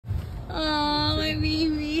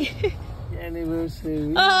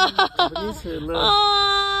anniversary.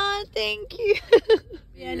 Oh, thank you.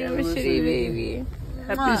 Anniversary, baby.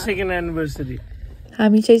 Happy second anniversary.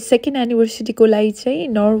 हामी चाहिँ second एनिभर्सरीको लागि चाहिँ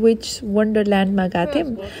नर्विच वन्डरल्यान्डमा गएको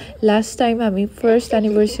थियौँ लास्ट टाइम हामी फर्स्ट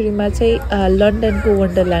एनिभर्सरीमा चाहिँ लन्डनको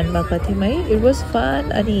वन्डरल्यान्डमा गएको थियौँ है इट वाज फन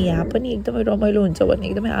अनि यहाँ पनि एकदमै रमाइलो हुन्छ भन्ने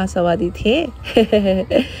एकदमै आशावादी थिएँ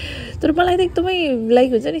तर मलाई त एकदमै लाइक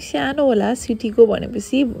हुन्छ नि सानो होला सिटीको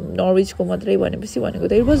भनेपछि नर्विचको मात्रै भनेपछि भनेको त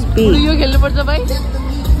इट वाज बिग यो खेल्नुपर्छ भाइ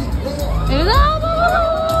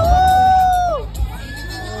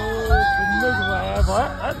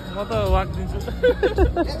म त वाक दिन्छु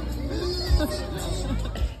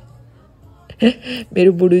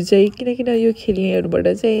मेरो बुढु चाहिँ किन यो खेल्नेहरूबाट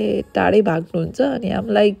चाहिँ टाढै भाग्नुहुन्छ अनि आम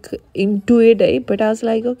लाइक इन्टु इट है बट आज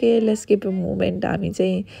like okay let's give a moment हामी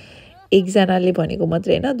चाहिँ एकजनाले भनेको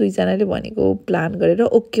मात्रै होइन दुईजनाले भनेको प्लान गरेर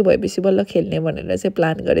ओके भएपछि बल्ल खेल्ने भनेर चाहिँ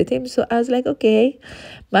प्लान गरेको थियौँ सो आज लाइक ओके है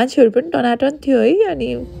मान्छेहरू पनि टनाटन थियो है अनि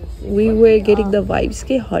we were getting the vibes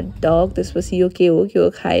के हट डग त्यसपछि यो के हो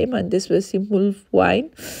खायौँ अनि त्यसपछि मुल्फ wine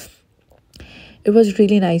it was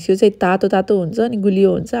really nice यो चाहिँ तातो हुन्छ अनि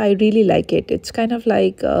गुलियो हुन्छ I really like it it's kind of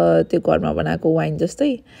like त्यो घरमा बनाएको वाइन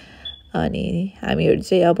जस्तै अनि हामीहरू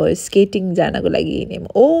चाहिँ अब स्केटिङ जानको लागि हिँड्यौँ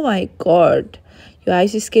ओ माई गड यो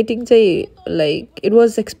आइस स्केटिङ चाहिँ लाइक इट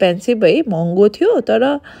वाज एक्सपेन्सिभ है महँगो थियो तर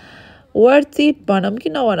वर्थ इट भनौँ कि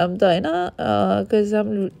नभनौँ त होइन बिकज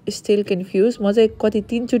आम स्टिल कन्फ्युज म चाहिँ कति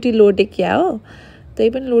 3 चोटि लोटेँ क्या हो त्यही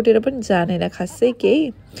पनि लोटेर पनि जानेन खासै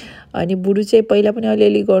केही अनि बुढु चाहिँ पहिला पनि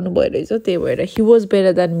अलिअलि गर्नुभयो रहेछ त्यही भएर he was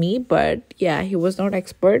better than me but yeah he was not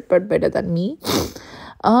expert but better than me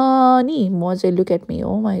अनि म चाहिँ look at me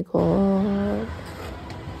oh my God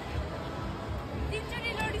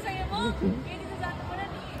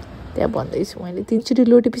त्यहाँ भन्दैछु मैले 3 चोटि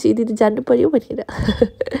लोटेपछि यदि जानु पऱ्यो भनेर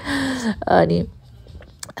अनि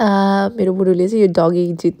मेरो बुढुले चाहिँ यो डगी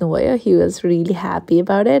जित्नुभयो he was really happy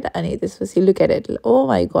about it अनि त्यसपछि look at it oh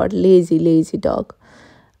my God lazy डग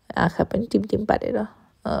आँखा पनि टिमटिम पारेर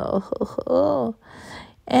ओहो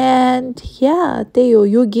एन्ड या त्यही हो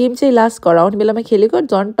यो गेम चाहिँ लास्ट घर आउने बेलामा खेलेको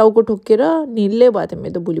झन् टाउको ठोकेर निल्लै भएको थियो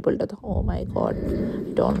मेरो त भोलिपल्ट त ओ my God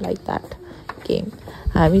don't like that game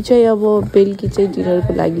हामी चाहिँ अब बेलुकी चाहिँ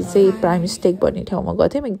डिनरको लागि चाहिँ प्राइम स्टेक भन्ने ठाउँमा गएको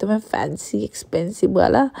थियौँ एकदमै fancy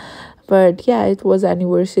एक्सपेन्सिभवाला but yeah it was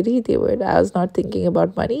anniversary त्यही भएर I was not thinking about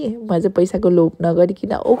money म चाहिँ पैसाको लोभ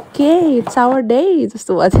नगरिकन ओके इट्स आवर डे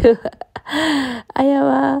जस्तो भएको थियो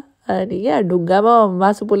आयावा अनि या ढुङ्गामा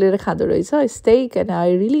मासु पोलेर खाँदो रहेछ stake and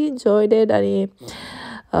I really enjoyed it अनि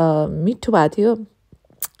मिठो भएको थियो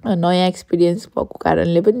नयाँ एक्सपिरियन्स भएको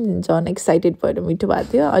कारणले पनि झन् एक्साइटेड भएर मिठो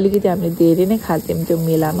भएको थियो अलिकति हामीले धेरै नै खाथ्यौँ त्यो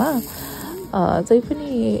मेलामा चाहिँ पनि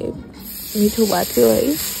मिठो भएको थियो है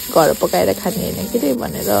घर पकाएर खाने होइन के अरे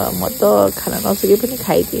भनेर म त खाना नसके पनि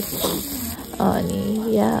खाइदिएँ अनि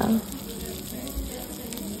या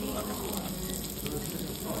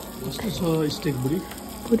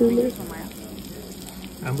बुढुले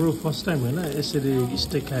हाम्रो फर्स्ट टाइम होइन यसरी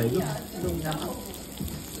स्टेक खाएको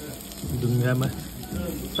ढुङ्गामा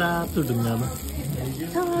तातो ढुङ्गामा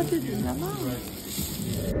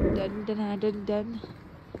डन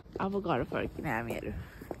अब घर फर्किन हामीहरू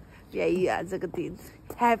यही आजको दिन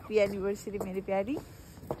ह्याप्पी एनिभर्सरी मेरो प्यारी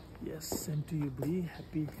यस सेम टु यु बुढी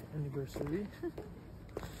ह्याप्पी एनिभर्सरी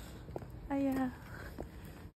आया